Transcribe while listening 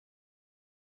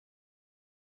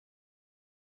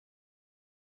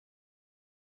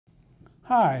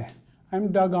Hi,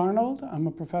 I'm Doug Arnold. I'm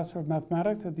a professor of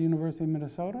mathematics at the University of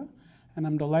Minnesota, and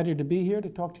I'm delighted to be here to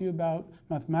talk to you about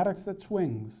mathematics that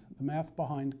swings, the math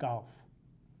behind golf.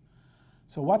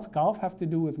 So what's golf have to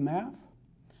do with math?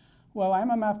 Well,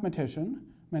 I'm a mathematician.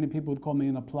 Many people would call me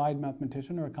an applied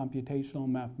mathematician or a computational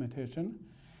mathematician.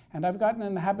 And I've gotten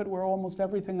in the habit where almost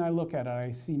everything I look at,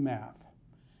 I see math.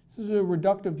 This is a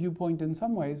reductive viewpoint in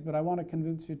some ways, but I want to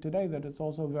convince you today that it's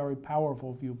also a very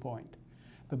powerful viewpoint.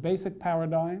 The basic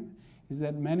paradigm is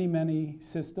that many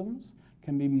systems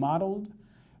can be modeled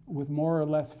with more or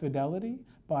less fidelity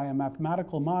by a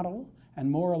mathematical model,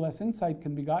 and more or less insight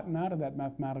can be gotten out of that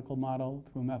mathematical model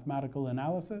through mathematical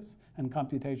analysis and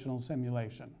computational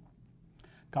simulation.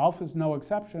 Golf is no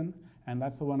exception, and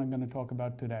that's the one I'm going to talk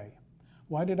about today.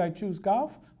 Why did I choose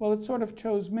golf? Well, it sort of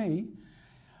chose me.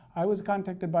 I was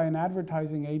contacted by an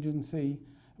advertising agency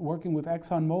working with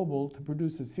ExxonMobil to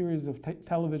produce a series of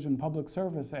television public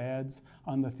service ads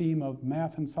on the theme of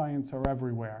math and science are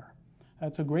everywhere.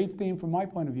 That's a great theme from my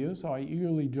point of view, so I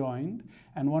eagerly joined.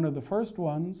 And one of the first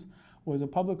ones was a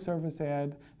public service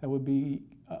ad that would be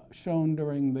shown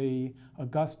during the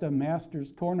Augusta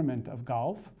Masters tournament of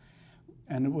golf.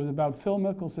 And it was about Phil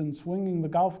Mickelson swinging the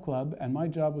golf club, and my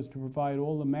job was to provide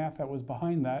all the math that was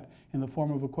behind that in the form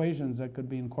of equations that could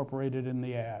be incorporated in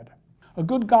the ad. A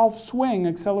good golf swing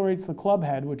accelerates the club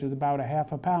head, which is about a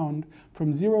half a pound,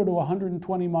 from 0 to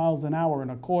 120 miles an hour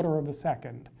in a quarter of a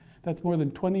second. That's more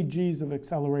than 20 G's of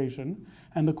acceleration.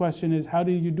 And the question is, how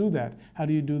do you do that? How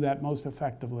do you do that most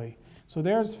effectively? So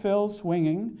there's Phil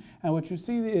swinging, and what you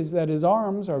see is that his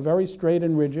arms are very straight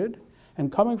and rigid,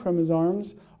 and coming from his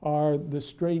arms are the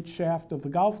straight shaft of the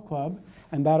golf club,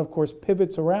 and that of course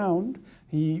pivots around.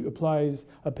 He applies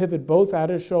a pivot both at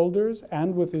his shoulders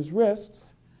and with his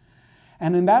wrists,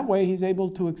 and in that way he's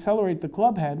able to accelerate the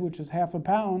club head, which is half a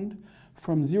pound,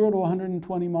 from 0 to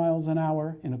 120 miles an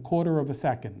hour in a quarter of a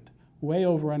second, way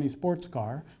over any sports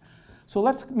car. So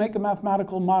let's make a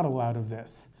mathematical model out of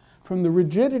this. From the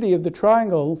rigidity of the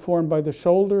triangle formed by the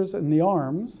shoulders and the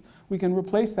arms, we can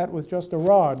replace that with just a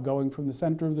rod going from the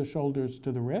center of the shoulders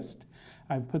to the wrist.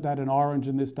 I've put that in orange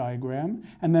in this diagram.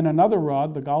 And then another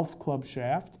rod, the golf club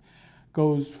shaft,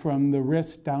 goes from the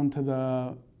wrist down to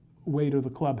the weight of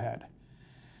the club head.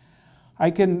 I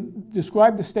can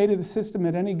describe the state of the system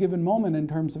at any given moment in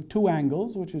terms of two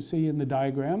angles, which you see in the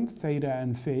diagram, theta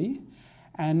and phi.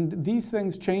 And these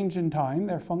things change in time.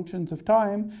 They're functions of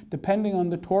time depending on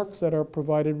the torques that are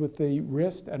provided with the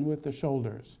wrist and with the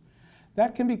shoulders.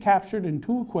 That can be captured in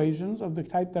two equations of the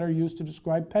type that are used to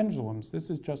describe pendulums.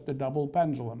 This is just a double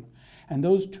pendulum. And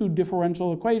those two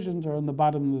differential equations are on the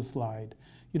bottom of the slide.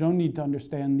 You don't need to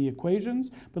understand the equations,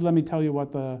 but let me tell you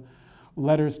what the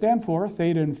letters stand for.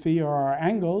 Theta and phi are our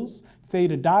angles.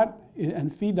 Theta dot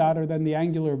and phi dot are then the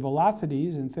angular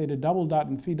velocities, and theta double dot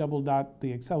and phi double dot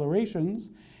the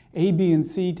accelerations. A, B, and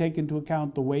C take into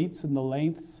account the weights and the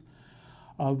lengths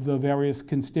of the various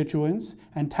constituents,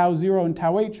 and tau 0 and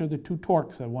tau h are the two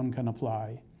torques that one can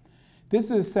apply. This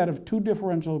is a set of two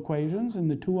differential equations and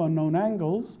the two unknown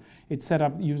angles. It's set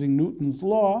up using Newton's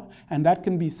law, and that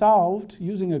can be solved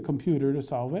using a computer to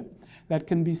solve it. That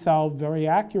can be solved very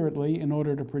accurately in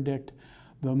order to predict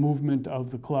the movement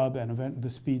of the club and the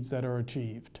speeds that are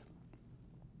achieved.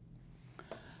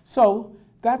 So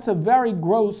that's a very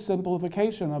gross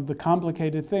simplification of the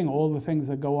complicated thing, all the things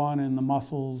that go on in the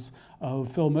muscles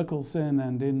of Phil Mickelson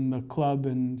and in the club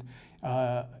and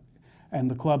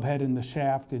the club head and the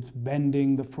shaft. It's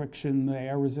bending, the friction, the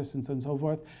air resistance, and so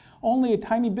forth. Only a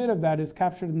tiny bit of that is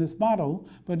captured in this model,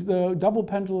 but the double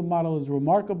pendulum model is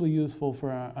remarkably useful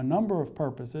for a number of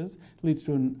purposes. It leads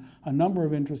to a number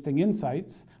of interesting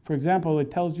insights. For example, it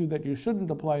tells you that you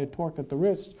shouldn't apply a torque at the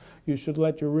wrist. You should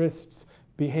let your wrists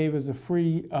behave as a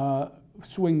free,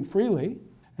 swing freely.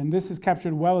 And this is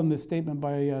captured well in this statement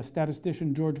by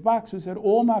statistician George Box, who said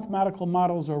all mathematical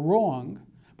models are wrong,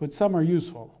 but some are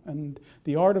useful. And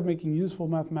the art of making useful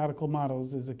mathematical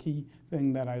models is a key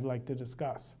thing that I'd like to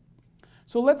discuss.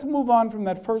 So let's move on from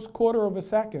that first quarter of a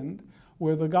second,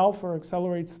 where the golfer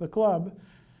accelerates the club,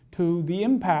 to the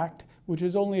impact, which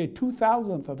is only a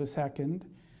 2,000th of a second,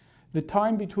 the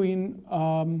time between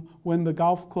when the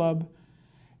golf club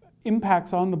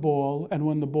impacts on the ball and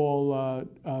when the ball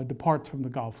departs from the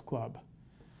golf club.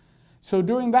 So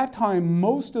during that time,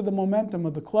 most of the momentum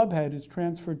of the club head is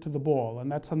transferred to the ball, and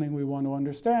that's something we want to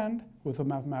understand with a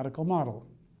mathematical model.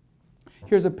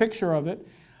 Here's a picture of it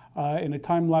in a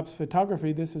time-lapse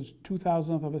photography. This is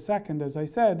 2,000th of a second, as I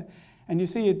said, and you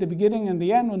see at the beginning and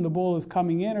the end when the ball is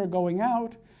coming in or going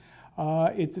out,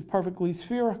 it's perfectly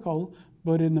spherical,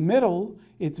 but in the middle,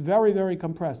 it's very, very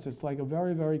compressed. It's like a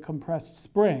very, very compressed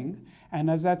spring. And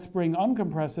as that spring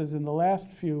uncompresses in the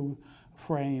last few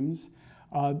frames,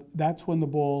 that's when the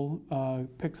ball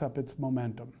picks up its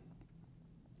momentum.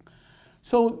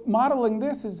 So modeling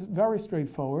this is very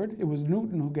straightforward. It was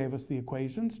Newton who gave us the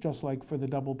equations, just like for the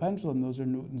double pendulum, those are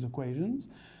Newton's equations.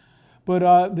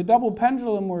 But the double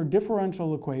pendulum were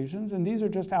differential equations, and these are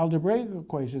just algebraic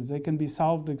equations. They can be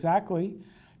solved exactly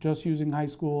just using high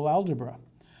school algebra.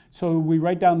 So we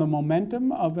write down the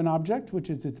momentum of an object,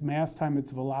 which is its mass times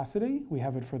its velocity. We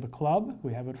have it for the club,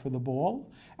 we have it for the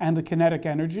ball, and the kinetic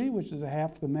energy, which is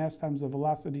 1/2 the mass times the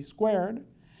velocity squared.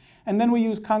 And then we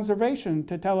use conservation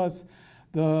to tell us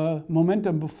the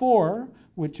momentum before,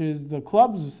 which is the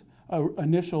club's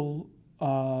initial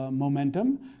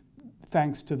momentum,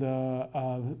 thanks to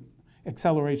the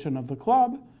acceleration of the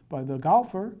club by the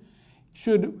golfer,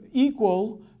 should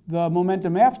equal the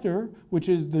momentum after, which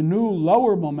is the new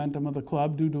lower momentum of the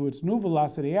club due to its new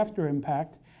velocity after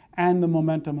impact, and the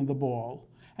momentum of the ball.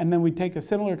 And then we take a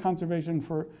similar conservation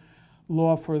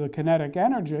law for the kinetic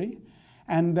energy,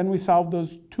 and then we solve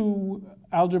those two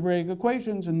algebraic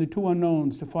equations and the two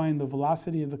unknowns to find the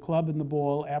velocity of the club and the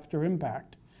ball after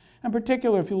impact. In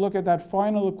particular, if you look at that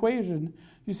final equation,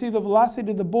 you see the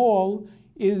velocity of the ball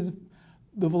is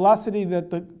the velocity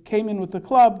that came in with the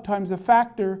club times a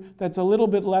factor that's a little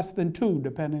bit less than 2,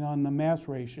 depending on the mass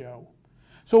ratio.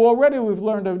 So already we've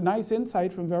learned a nice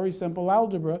insight from very simple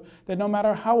algebra that no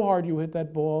matter how hard you hit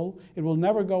that ball, it will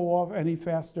never go off any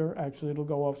faster. Actually, it'll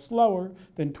go off slower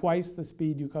than twice the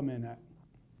speed you come in at.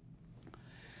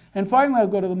 And finally, I'll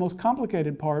go to the most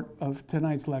complicated part of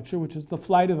tonight's lecture, which is the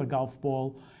flight of the golf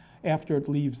ball after it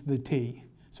leaves the tee.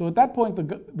 So at that point,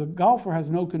 the golfer has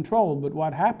no control, but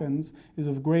what happens is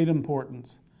of great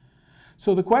importance.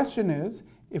 So the question is,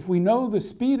 if we know the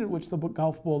speed at which the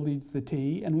golf ball leaves the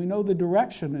tee, and we know the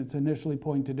direction it's initially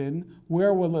pointed in,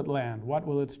 where will it land? What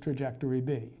will its trajectory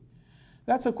be?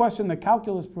 That's a question that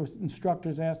calculus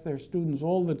instructors ask their students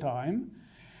all the time,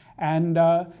 and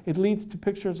it leads to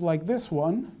pictures like this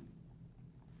one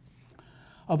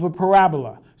of a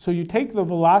parabola. So you take the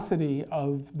velocity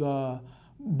of the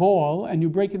ball and you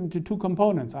break it into two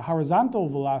components, a horizontal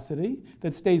velocity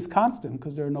that stays constant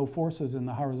because there are no forces in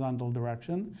the horizontal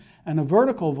direction, and a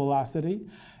vertical velocity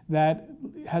that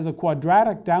has a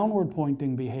quadratic downward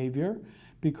pointing behavior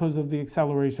because of the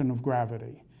acceleration of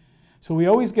gravity. So we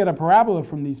always get a parabola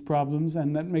from these problems,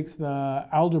 and that makes the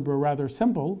algebra rather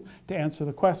simple to answer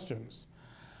the questions.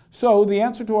 So the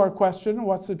answer to our question,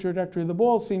 what's the trajectory of the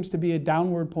ball, seems to be a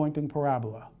downward pointing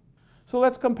parabola. So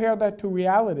let's compare that to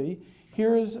reality.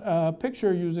 Here's a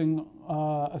picture using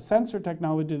a sensor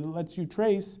technology that lets you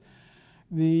trace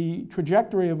the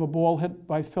trajectory of a ball hit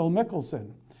by Phil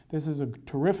Mickelson. This is a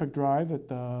terrific drive at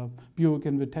the Buick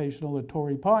Invitational at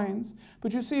Torrey Pines,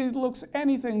 but you see it looks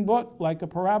anything but like a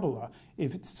parabola.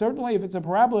 Certainly if it's a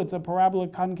parabola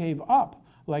concave up,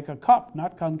 like a cup,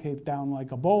 not concave down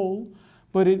like a bowl,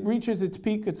 but it reaches its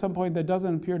peak at some point that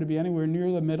doesn't appear to be anywhere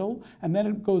near the middle, and then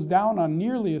it goes down on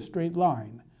nearly a straight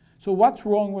line. So what's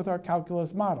wrong with our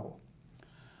calculus model?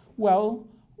 Well,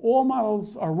 all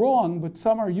models are wrong, but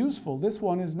some are useful. This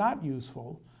one is not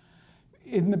useful.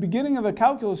 In the beginning of the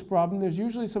calculus problem, there's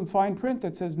usually some fine print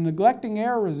that says, neglecting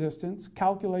air resistance,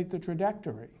 calculate the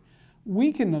trajectory.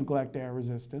 We can neglect air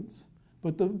resistance,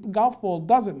 but the golf ball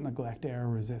doesn't neglect air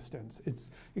resistance.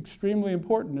 It's extremely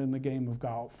important in the game of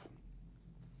golf.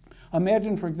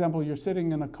 Imagine, for example, you're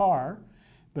sitting in a car.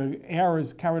 The air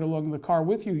is carried along the car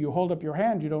with you. You hold up your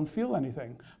hand, you don't feel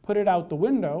anything. Put it out the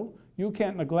window, you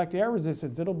can't neglect air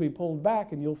resistance. It'll be pulled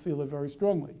back and you'll feel it very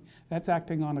strongly. That's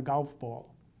acting on a golf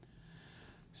ball.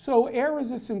 So air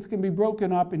resistance can be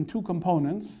broken up in two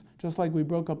components, just like we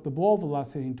broke up the ball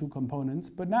velocity in two components.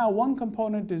 But now one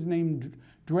component is named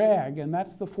drag, and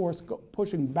that's the force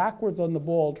pushing backwards on the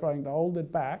ball, trying to hold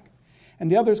it back.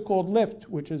 And the other is called lift,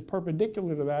 which is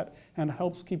perpendicular to that and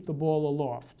helps keep the ball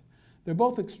aloft. They're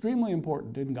both extremely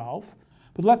important in golf,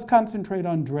 but let's concentrate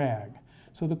on drag.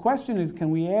 So the question is, can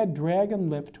we add drag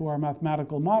and lift to our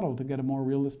mathematical model to get a more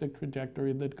realistic trajectory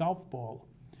of the golf ball?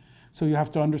 So you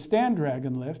have to understand drag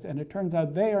and lift, and it turns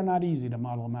out they are not easy to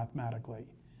model mathematically.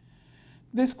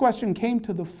 This question came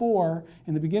to the fore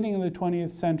in the beginning of the 20th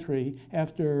century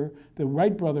after the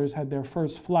Wright brothers had their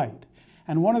first flight.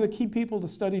 And one of the key people to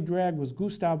study drag was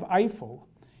Gustav Eiffel.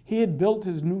 He had built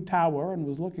his new tower and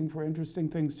was looking for interesting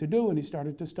things to do, and he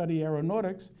started to study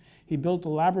aeronautics. He built a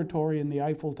laboratory in the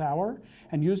Eiffel Tower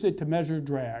and used it to measure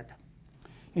drag.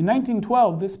 In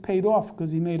 1912, this paid off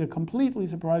because he made a completely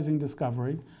surprising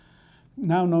discovery,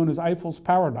 now known as Eiffel's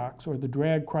paradox, or the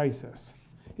drag crisis.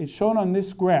 It's shown on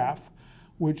this graph,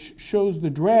 which shows the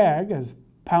drag as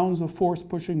pounds of force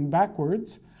pushing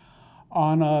backwards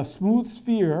on a smooth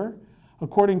sphere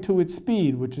according to its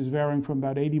speed, which is varying from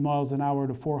about 80 miles an hour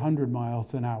to 400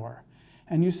 miles an hour.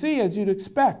 And you see, as you'd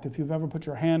expect, if you've ever put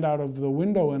your hand out of the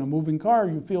window in a moving car,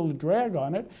 you feel the drag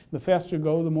on it. The faster you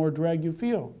go, the more drag you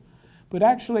feel. But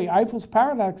actually, Eiffel's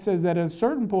paradox says that at a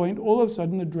certain point, all of a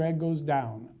sudden, the drag goes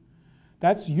down.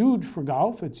 That's huge for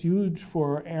golf. It's huge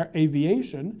for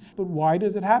aviation. But why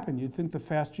does it happen? You'd think the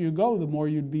faster you go, the more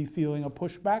you'd be feeling a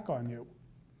push back on you.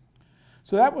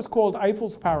 So that was called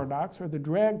Eiffel's paradox, or the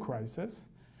drag crisis.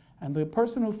 And the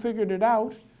person who figured it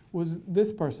out was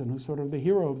this person, who's sort of the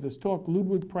hero of this talk,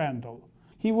 Ludwig Prandtl.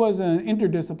 He was an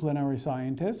interdisciplinary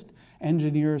scientist,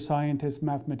 engineer, scientist,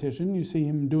 mathematician. You see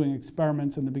him doing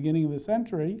experiments in the beginning of the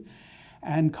century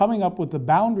and coming up with the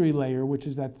boundary layer, which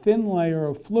is that thin layer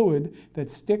of fluid that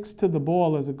sticks to the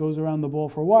ball as it goes around the ball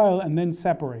for a while and then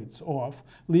separates off,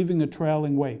 leaving a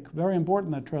trailing wake. Very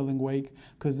important, that trailing wake,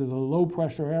 because there's a low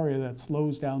pressure area that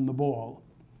slows down the ball.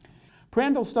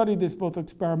 Prandtl studied this both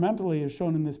experimentally, as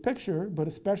shown in this picture, but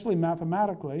especially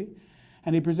mathematically,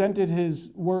 and he presented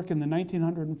his work in the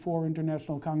 1904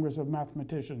 International Congress of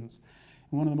Mathematicians,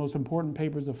 in one of the most important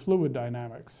papers of fluid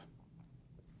dynamics.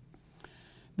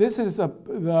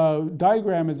 The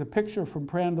diagram is a picture from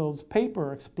Prandtl's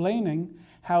paper explaining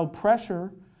how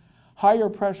pressure, higher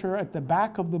pressure at the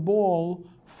back of the ball,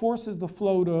 forces the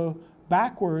flow to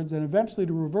backwards and eventually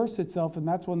to reverse itself, and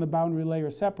that's when the boundary layer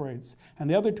separates. And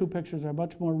the other two pictures are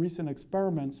much more recent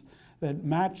experiments that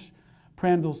match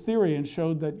Prandtl's theory and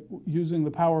showed that using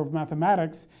the power of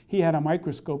mathematics, he had a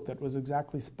microscope that was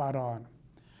exactly spot on.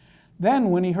 Then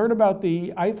when he heard about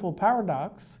the Eiffel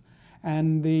paradox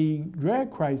and the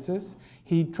drag crisis,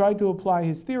 he tried to apply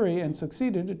his theory and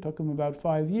succeeded. It took him about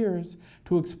 5 years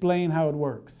to explain how it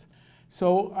works.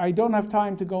 So I don't have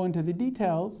time to go into the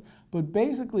details, but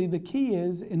basically the key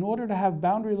is, in order to have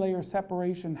boundary layer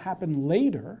separation happen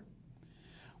later,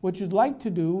 what you'd like to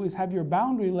do is have your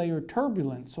boundary layer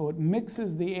turbulent, so it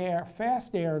mixes the air,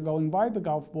 fast air going by the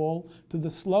golf ball to the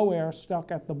slow air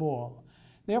stuck at the ball.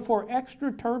 Therefore,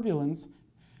 extra turbulence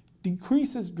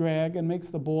decreases drag and makes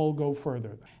the ball go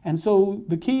further. And so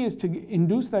the key is to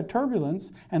induce that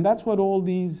turbulence, and that's what all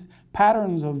these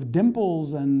patterns of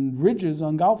dimples and ridges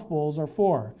on golf balls are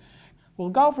for. Well,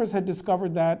 golfers had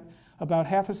discovered that about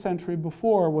half a century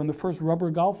before, when the first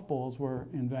rubber golf balls were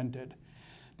invented.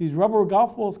 These rubber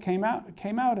golf balls came out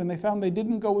and they found they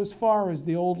didn't go as far as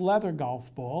the old leather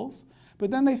golf balls,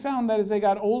 but then they found that as they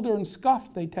got older and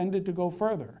scuffed, they tended to go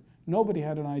further. Nobody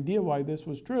had an idea why this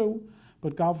was true,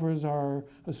 but golfers are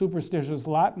a superstitious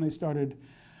lot, and they started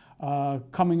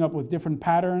coming up with different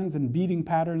patterns and beating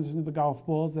patterns into the golf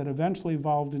balls that eventually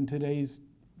evolved in today's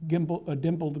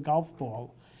dimpled golf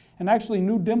ball. And actually,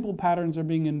 new dimple patterns are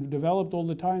being developed all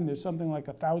the time. There's something like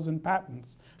 1,000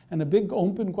 patents. And a big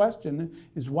open question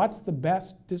is, what's the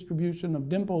best distribution of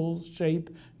dimples,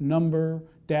 shape, number,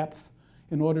 depth,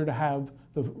 in order to have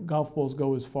the golf balls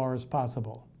go as far as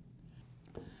possible?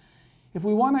 If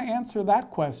we want to answer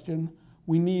that question,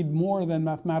 we need more than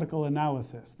mathematical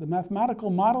analysis. The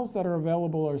mathematical models that are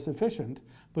available are sufficient,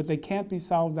 but they can't be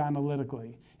solved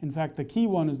analytically. In fact, the key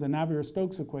one is the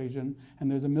Navier-Stokes equation,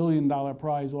 and there's $1 million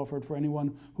prize offered for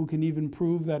anyone who can even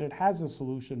prove that it has a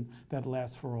solution that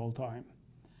lasts for all time.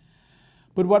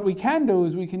 But what we can do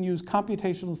is we can use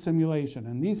computational simulation,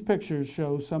 and these pictures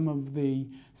show some of the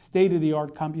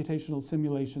state-of-the-art computational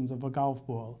simulations of a golf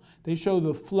ball. They show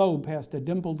the flow past a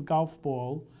dimpled golf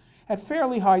ball at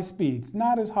fairly high speeds,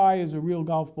 not as high as a real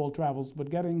golf ball travels, but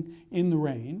getting in the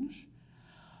range.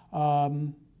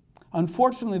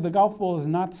 Unfortunately, the golf ball is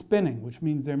not spinning, which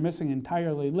means they're missing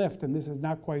entirely lift, and this is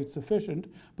not quite sufficient,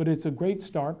 but it's a great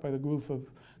start by the group of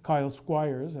Kyle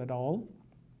Squires et al.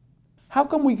 How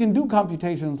come we can do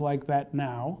computations like that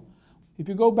now? If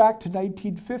you go back to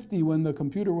 1950, when the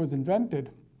computer was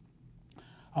invented,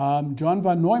 John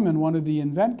von Neumann, one of the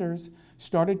inventors,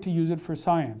 started to use it for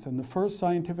science. And the first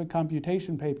scientific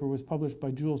computation paper was published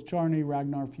by Jules Charney,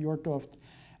 Ragnar Fjortoft,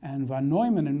 and von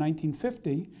Neumann in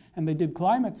 1950. And they did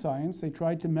climate science. They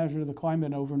tried to measure the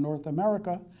climate over North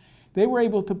America. They were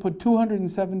able to put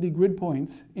 270 grid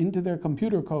points into their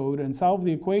computer code and solve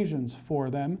the equations for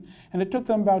them. And it took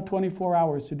them about 24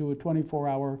 hours to do a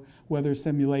 24-hour weather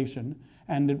simulation.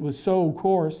 And it was so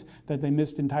coarse that they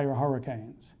missed entire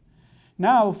hurricanes.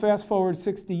 Now, fast forward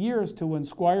 60 years to when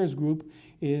Squire's group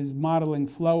is modeling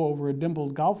flow over a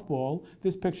dimpled golf ball.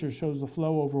 This picture shows the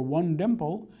flow over one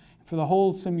dimple. For the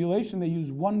whole simulation, they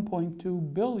use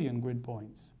 1.2 billion grid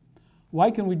points. Why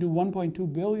can we do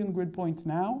 1.2 billion grid points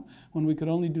now when we could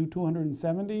only do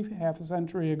 270 half a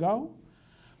century ago?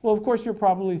 Well, of course, you're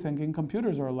probably thinking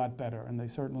computers are a lot better, and they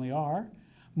certainly are.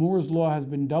 Moore's law has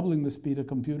been doubling the speed of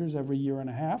computers every year and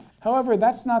a half. However,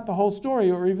 that's not the whole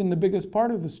story, or even the biggest part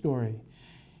of the story.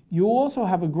 You also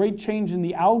have a great change in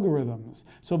the algorithms.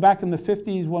 So back in the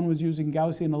 50s, one was using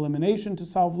Gaussian elimination to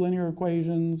solve linear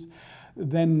equations.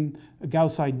 Then the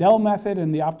Gauss-Seidel method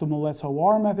and the optimal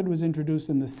SOR method was introduced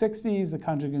in the 60s, the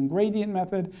conjugate gradient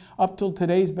method, up till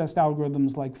today's best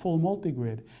algorithms like full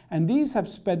multigrid. And these have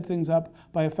sped things up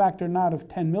by a factor not of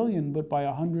 10 million, but by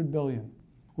 100 billion.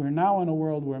 We're now in a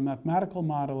world where mathematical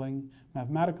modeling,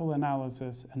 mathematical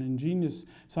analysis, and ingenious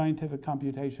scientific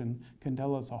computation can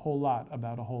tell us a whole lot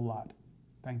about a whole lot.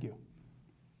 Thank you.